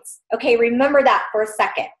 points. Okay, remember that for a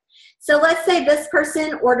second. So let's say this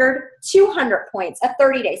person ordered 200 points, a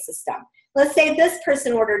 30-day system. Let's say this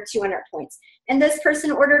person ordered 200 points, and this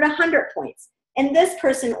person ordered 100 points, and this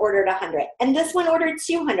person ordered 100, and this one ordered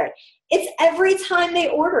 200. It's every time they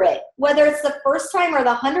order it, whether it's the first time or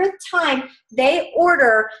the 100th time they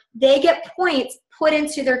order, they get points put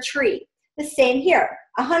into their tree. The same here,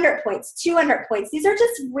 100 points, 200 points. These are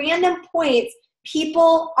just random points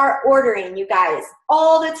people are ordering, you guys,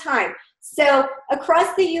 all the time. So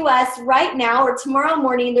across the US right now or tomorrow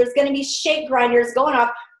morning, there's going to be shake grinders going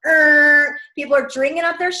off. People are drinking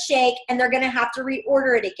up their shake, and they're going to have to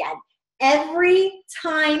reorder it again. Every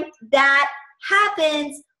time that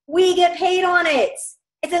happens, we get paid on it.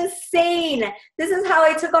 It's insane. This is how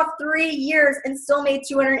I took off 3 years and still made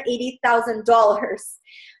 $280,000.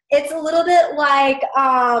 It's a little bit like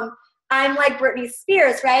I'm like Britney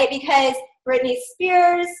Spears, right? Because Britney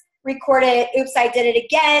Spears recorded Oops, I Did It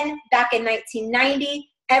Again back in 1990.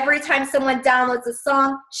 Every time someone downloads a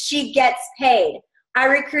song, she gets paid. I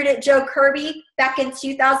recruited Joe Kirby back in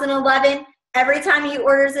 2011. Every time he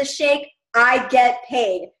orders a shake, I get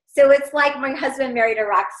paid. So it's like my husband married a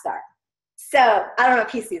rock star. So I don't know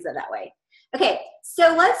if he sees it that way. Okay,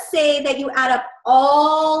 so let's say that you add up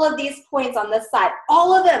all of these points on this side,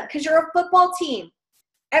 all of them, because you're a football team,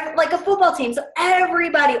 like a football team. So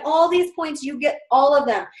everybody, all these points, you get all of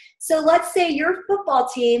them. So let's say your football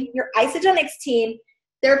team, your Isagenix team,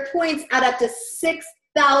 their points add up to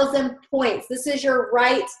 6,000 points. This is your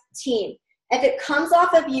right team. If it comes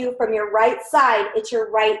off of you from your right side, it's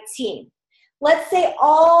your right team. Let's say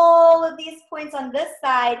all of these points on this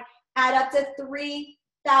side add up to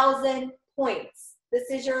 3,000 points. This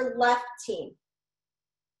is your left team.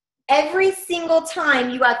 Every single time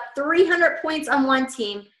you have 300 points on one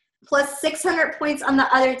team plus 600 points on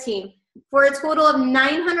the other team, for a total of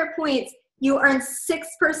 900 points, you earn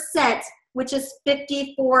 6%, which is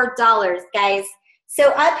 $54, guys.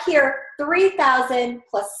 So up here, 3,000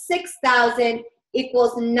 plus 6,000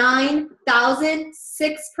 equals 9,000.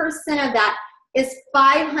 6% of that is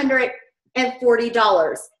 $540.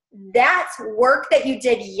 That's work that you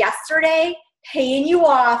did yesterday paying you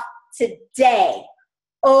off today.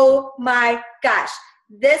 Oh my gosh.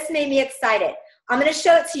 This made me excited. I'm going to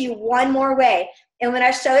show it to you one more way. And when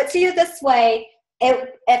I show it to you this way,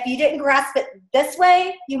 if you didn't grasp it this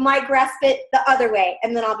way, you might grasp it the other way,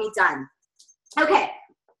 and then I'll be done. Okay.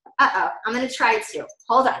 I'm going to try to.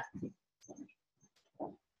 Hold on.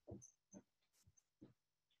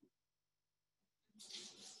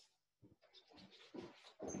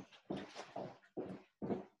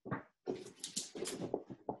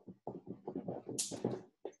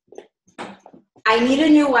 I need a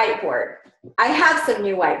new whiteboard. I have some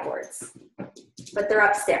new whiteboards, but they're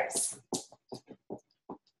upstairs.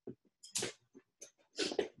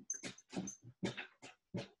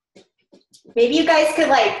 Maybe you guys could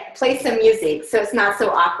like play some music so it's not so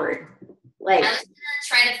awkward. Like, I was gonna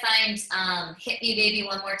try to find "Hit Me Baby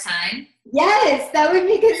One More Time." yes, that would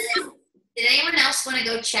be good. Did anyone else want to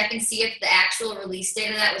go check and see if the actual release date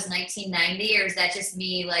of that was 1990, or is that just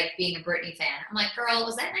me like being a Britney fan? I'm like, girl,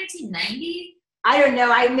 was that 1990? I don't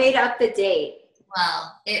know. I made up the date.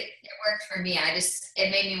 Well, it worked for me. It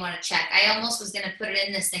made me want to check. I almost was gonna put it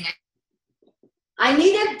in this thing. I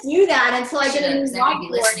need to do that until I get a new Then we'd be whiteboard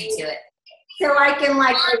listening to it. so I can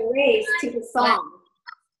like erase to the song.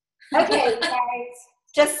 Okay, guys,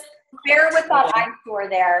 just bear with that eyesore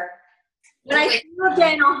there. When I see you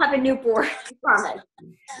again, I'll have a new board. I promise.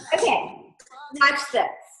 Okay, watch this.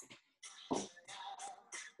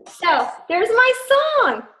 So there's my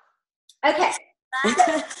song. Okay,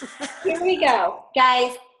 here we go,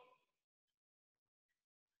 guys.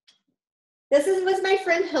 This was my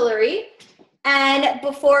friend Hillary, and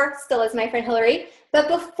still is my friend Hillary, but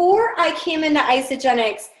before I came into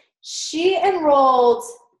Isogenics, she enrolled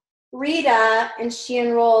Rita and she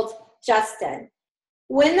enrolled Justin.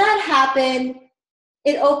 When that happened,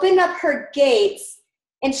 it opened up her gates,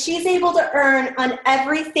 and she's able to earn on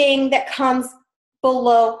everything that comes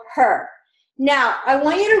below her. Now, I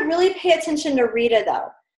want you to really pay attention to Rita, though,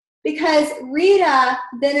 because Rita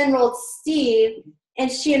then enrolled Steve,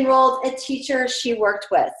 and she enrolled a teacher she worked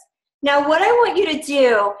with. Now, what I want you to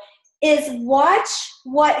do is watch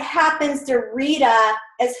what happens to Rita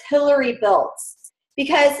as Hillary builds,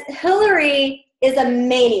 because Hillary is a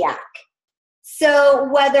maniac. So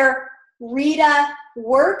whether Rita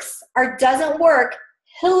works or doesn't work,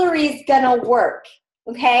 Hillary's gonna work,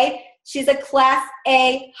 okay? She's a Class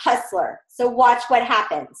A hustler. So watch what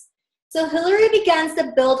happens. So Hillary begins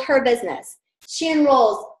to build her business. She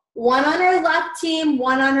enrolls one on her left team,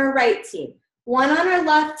 one on her right team. One on her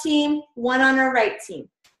left team, one on her right team.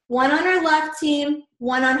 One on her left team,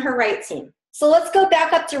 one on her right team. So let's go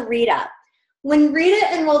back up to Rita. When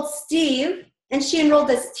Rita enrolled Steve and she enrolled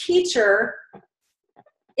this teacher,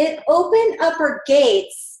 it opened up her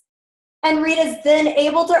gates, and Rita's then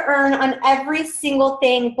able to earn on every single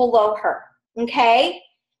thing below her, okay?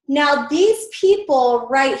 Now these people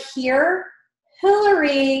right here,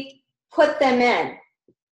 Hillary put them in,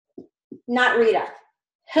 not Rita.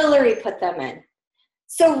 Hillary put them in.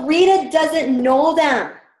 So Rita doesn't know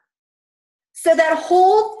them. So that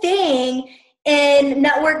whole thing in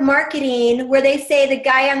network marketing where they say the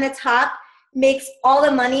guy on the top makes all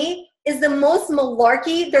the money is the most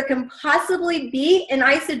malarkey there can possibly be in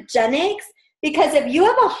Isogenics, because if you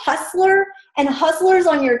have a hustler and hustlers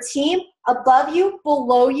on your team above you,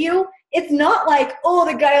 below you, it's not like,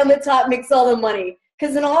 oh, the guy on the top makes all the money.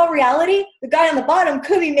 Because in all reality, the guy on the bottom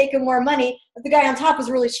could be making more money, but the guy on top is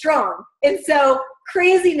really strong. And so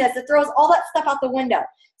craziness, it throws all that stuff out the window.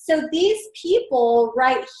 So these people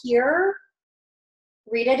right here,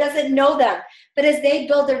 Rita doesn't know them. But as they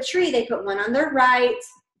build their tree, they put one on their right,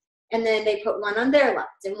 and then they put one on their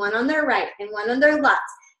left, and one on their right, and one on their left.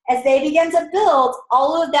 As they begin to build,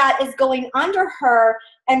 all of that is going under her,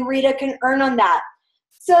 and Rita can earn on that.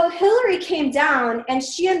 So Hillary came down, and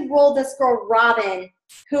she enrolled this girl, Robin,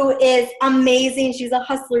 who is amazing. She's a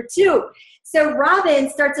hustler, too. So Robin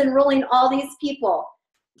starts enrolling all these people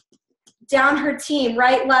down her team,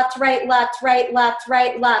 right, left, right, left, right, left,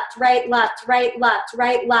 right, left, right, left, right, left,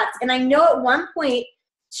 right, left. And I know at one point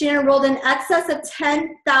she enrolled in excess of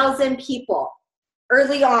 10,000 people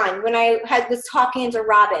early on when I was talking to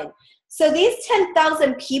Robin. So these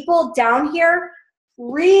 10,000 people down here,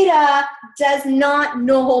 Rita does not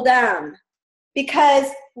know them because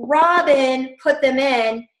Robin put them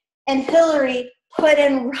in and Hillary put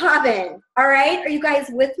in Robin. All right, are you guys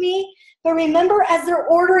with me? But remember, as they're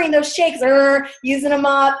ordering those shakes, using them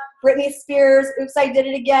up, Britney Spears, oops, I did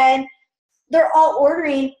it again. They're all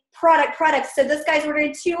ordering products. So this guy's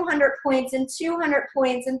ordering 200 points and 200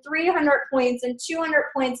 points and 300 points and 200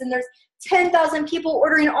 points, and there's 10,000 people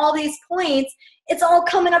ordering all these points. It's all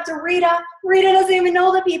coming up to Rita. Rita doesn't even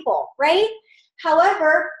know the people, right?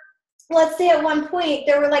 However, let's say at one point,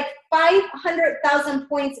 there were like 500,000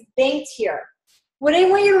 points banked here. What I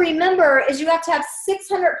want you to remember is you have to have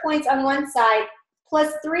 600 points on one side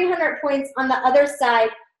plus 300 points on the other side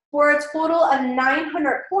for a total of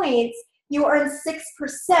 900 points. You earn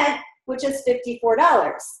 6%, which is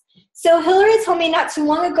 $54. So Hillary told me not too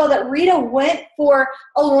long ago that Rita went for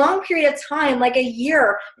a long period of time, like a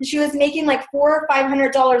year, and she was making like $400 or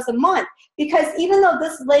 $500 a month, because even though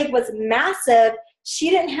this leg was massive, she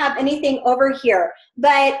didn't have anything over here.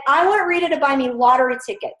 But I want Rita to buy me lottery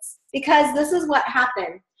tickets, because this is what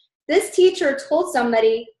happened. This teacher told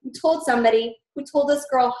somebody who told this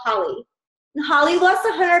girl, Holly. And Holly lost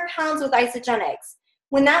 100 pounds with Isagenix.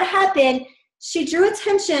 When that happened, she drew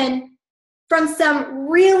attention from some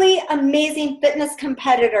really amazing fitness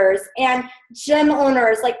competitors and gym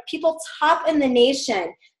owners, like people top in the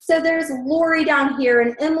nation. So there's Lori down here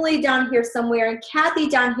and Emily down here somewhere and Kathy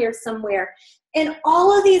down here somewhere. And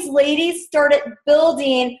all of these ladies started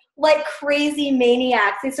building like crazy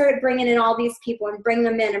maniacs. They started bringing in all these people and bringing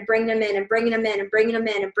them in and bringing them in and bringing them in and bringing them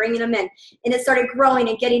in and bringing them in. And it started growing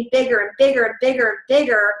and getting bigger and bigger and bigger and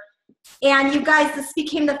bigger. And you guys, this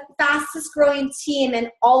became the fastest growing team in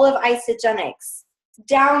all of Isagenix,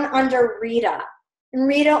 down under Rita. And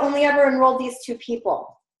Rita only ever enrolled these 2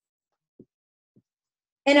 people.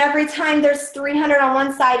 And every time there's 300 on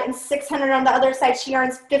one side and 600 on the other side, she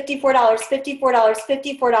earns $54, $54,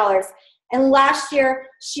 $54. And last year,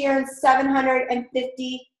 she earned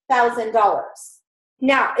 $750,000.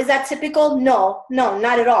 Now, is that typical? No,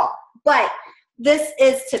 not at all. But this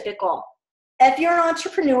is typical. If you're an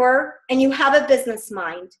entrepreneur and you have a business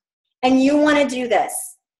mind and you want to do this,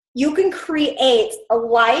 you can create a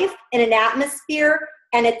life and an atmosphere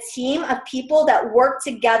and a team of people that work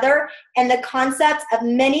together, and the concept of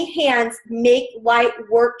many hands make light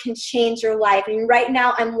work can change your life. And right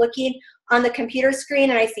now I'm looking on the computer screen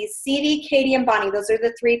and I see Sivi, Katie, and Bonnie. Those are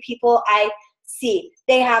the 3 people I see.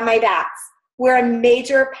 They have my backs. We're a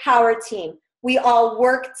major power team. We all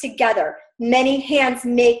work together. Many hands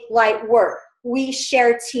make light work. We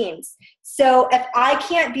share teams. So if I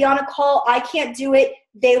can't be on a call, I can't do it,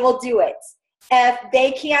 they will do it. If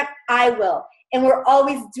they can't, I will. And we're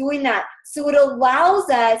always doing that. So it allows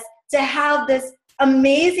us to have this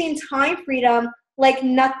amazing time freedom like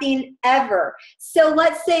nothing ever. So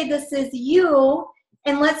let's say this is you,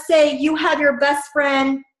 and let's say you have your best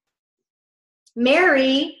friend,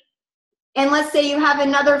 Mary, and let's say you have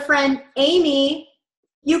another friend, Amy.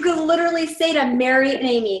 You could literally say to Mary and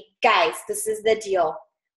Amy, guys, this is the deal.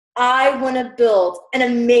 I want to build an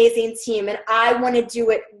amazing team, and I want to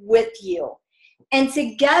do it with you. And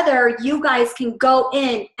together, you guys can go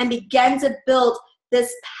in and begin to build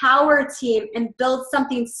this power team and build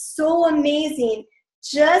something so amazing,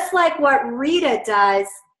 just like what Rita does,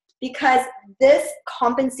 because this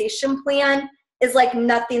compensation plan is like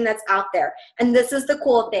nothing that's out there. And this is the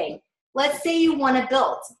cool thing. Let's say you want to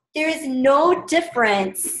build. There is no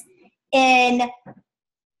difference in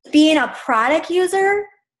being a product user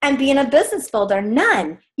and being a business builder.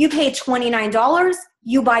 None. You pay $29,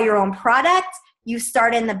 you buy your own product, you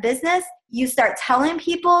start in the business, you start telling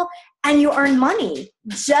people, and you earn money.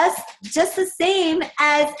 Just the same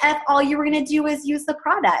as if all you were going to do is use the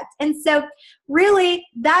product. And so really,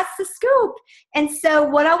 that's the scoop. And so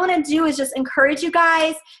what I want to do is just encourage you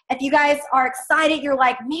guys. If you guys are excited, you're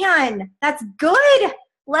like, man, that's good.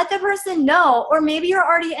 Let the person know. Or maybe you're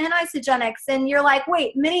already in Isagenix and you're like,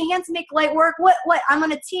 wait, many hands make light work. What? I'm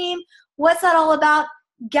on a team. What's that all about?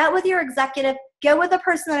 Get with your executive, get with the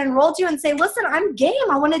person that enrolled you and say, listen, I'm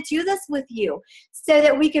game. I want to do this with you, so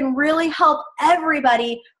that we can really help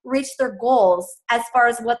everybody reach their goals as far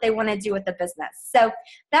as what they want to do with the business. So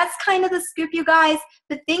that's kind of the scoop, you guys.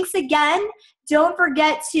 But thanks again. Don't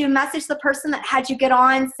forget to message the person that had you get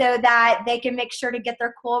on so that they can make sure to get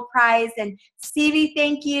their cool prize. And Stevie,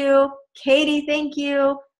 thank you. Katie, thank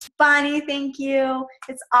you. Bonnie, thank you.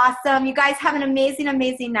 It's awesome. You guys have an amazing,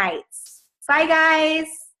 amazing night. Bye, guys.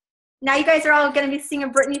 Now you guys are all going to be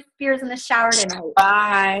singing Britney Spears in the shower tonight.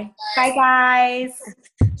 Bye. Bye, guys.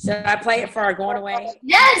 Should I play it for our going away?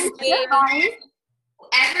 Yes.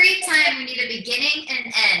 Every time we need a beginning and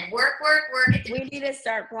an end. Work. We need to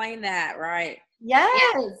start playing that, right?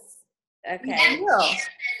 Yes. Okay.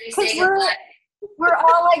 Because we're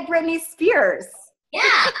all like Britney Spears.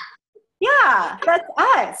 Yeah. Yeah, that's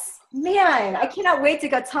us. Man, I cannot wait to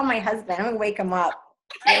go tell my husband. I'm going to wake him up.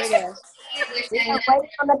 There we go. We're going to wait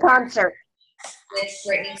on the concert. With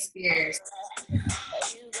Britney Spears.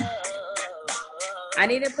 I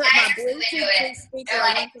need to put my Bluetooth speaker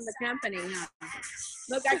on from the company. Huh?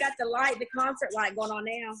 Look, I got the concert light going on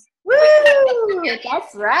now. Woo!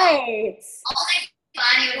 That's right.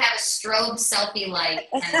 Bonnie would have a strobe selfie light.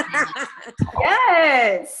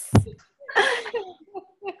 Yes.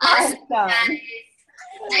 Awesome. Awesome.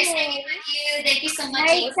 Nice hanging with you. Thank you so much.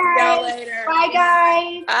 Night, See y'all guys. later. Bye,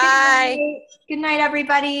 guys. Bye. Good night,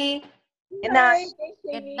 everybody. Good night.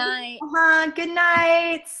 Good night. Good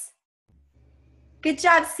night. Good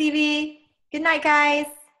job, Sivi. Good night, guys.